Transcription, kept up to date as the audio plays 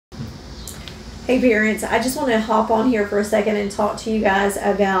Hey parents, I just want to hop on here for a second and talk to you guys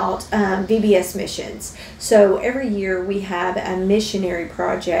about VBS missions. So every year we have a missionary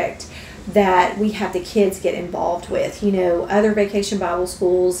project that we have the kids get involved with. You know, other vacation Bible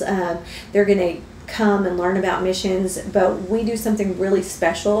schools, they're going to come and learn about missions, but we do something really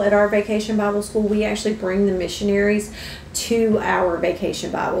special at our vacation Bible school. We actually bring the missionaries to our vacation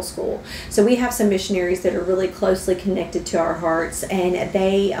Bible school. So we have some missionaries that are really closely connected to our hearts, and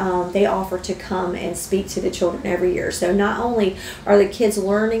they offer to come and speak to the children every year. So not only are the kids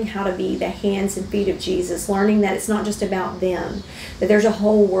learning how to be the hands and feet of Jesus, learning that it's not just about them, that there's a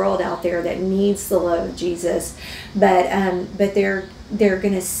whole world out there that needs the love of Jesus, but they're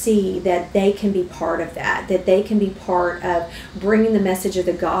going to see that they can be part of that they can be part of bringing the message of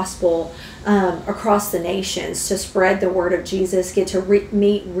the gospel across the nations, to spread the word of Jesus, get to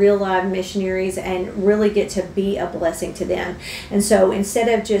meet real live missionaries and really get to be a blessing to them. And so instead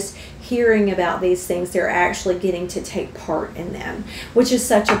of just hearing about these things, they're actually getting to take part in them, which is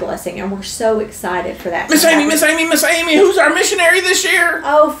such a blessing, and we're so excited for that. Miss Amy, who's our missionary this year?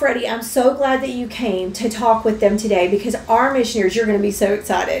 Oh, Freddie, I'm so glad that you came to talk with them today, because our missionaries, you're going to be so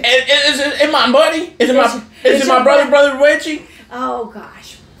excited. Is it my buddy? Is it my brother Reggie? Oh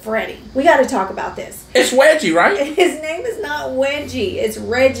gosh, Freddie, we got to talk about this. It's Wedgie, right? His name is not Wedgie. It's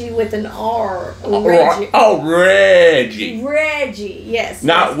Reggie with an R. Reggie. Oh, Reggie. Reggie, yes.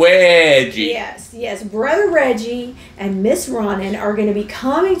 Not Wedgie. Yes. Brother Reggie and Miss Ronan are going to be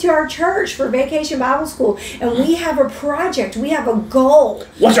coming to our church for Vacation Bible School, and we have a project. We have a goal.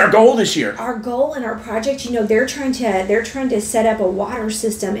 What's our goal this year? Our goal and our project, you know, they're trying to set up a water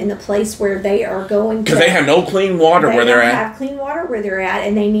system in the place where they are going. Because they have no clean water where they're at. They have clean water where they're at,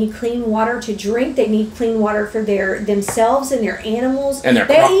 and they need clean water to drink. They need clean water for themselves and their animals. And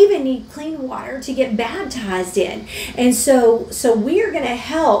they even need clean water to get baptized in. And so we are going to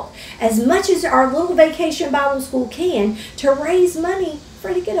help as much as our little vacation Bible school can to raise money.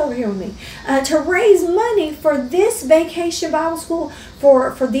 Freddie, get over here with me. To raise money for this vacation Bible school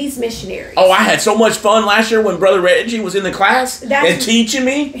for these missionaries. Oh, I had so much fun last year when Brother Reggie was in the class and teaching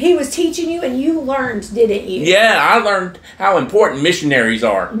me. He was teaching you, and you learned, didn't you? Yeah, I learned how important missionaries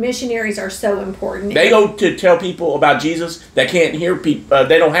are. Missionaries are so important. They go to tell people about Jesus that can't hear people.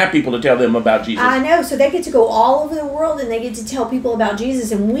 They don't have people to tell them about Jesus. I know, so they get to go all over the world and they get to tell people about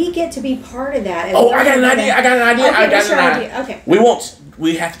Jesus, and we get to be part of that. Oh, I got an idea. Okay.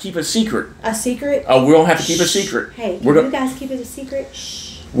 We have to keep a secret. A secret? Oh, we don't have to keep a secret. Hey, you guys keep it a secret?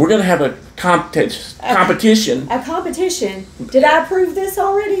 Shh. We're going to have a competition. A competition? Did I approve this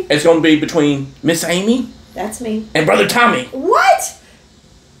already? It's going to be between Miss Amy. That's me. And Brother Tommy. What?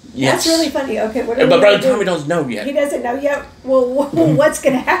 Yes. That's really funny. Okay, what But Brother Tommy doesn't know yet. He doesn't know yet? Well, what's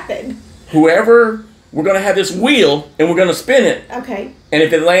going to happen? We're going to have this wheel, and we're going to spin it. Okay. And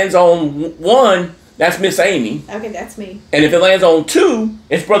if it lands on one, that's Miss Amy. Okay, that's me. And if it lands on two,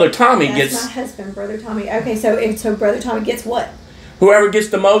 it's Brother Tommy That's my husband, Brother Tommy. Okay, so Brother Tommy gets what? Whoever gets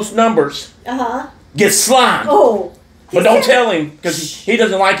the most numbers gets slime. Oh. But don't tell him, because he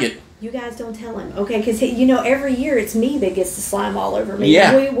doesn't like it. You guys don't tell him, okay? Because, you know, every year it's me that gets the slime all over me.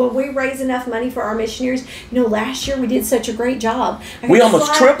 Yeah. When we raise enough money for our missionaries, you know, last year we did such a great job. We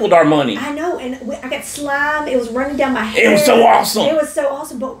almost tripled our money. I know, and I got slime. It was running down my hair. It was so awesome. It was so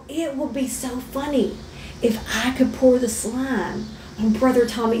awesome, but it would be so funny if I could pour the slime on Brother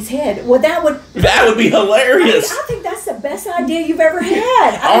Tommy's head. Well, that would be hilarious. I think that's the best idea you've ever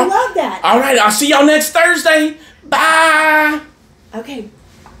had. I love that. All right, I'll see y'all next Thursday. Bye. Okay.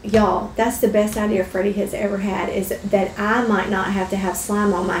 Y'all, that's the best idea Freddie has ever had, is that I might not have to have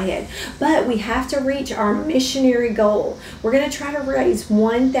slime on my head. But we have to reach our missionary goal. We're going to try to raise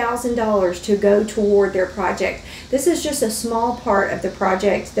 $1,000 to go toward their project. This is just a small part of the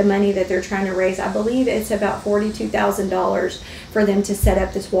project, the money that they're trying to raise. I believe it's about $42,000 for them to set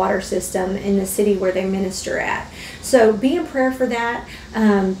up this water system in the city where they minister at. So be in prayer for that.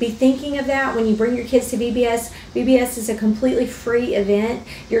 Be thinking of that when you bring your kids to VBS. VBS is a completely free event.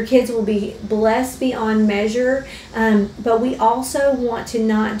 Your kids will be blessed beyond measure. But we also want to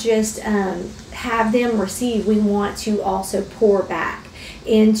not just have them receive. We want to also pour back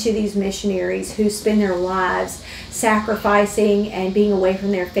into these missionaries who spend their lives sacrificing and being away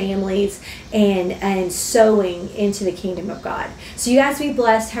from their families and sowing into the kingdom of God. So you guys be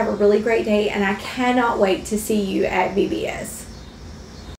blessed. Have a really great day, and I cannot wait to see you at VBS.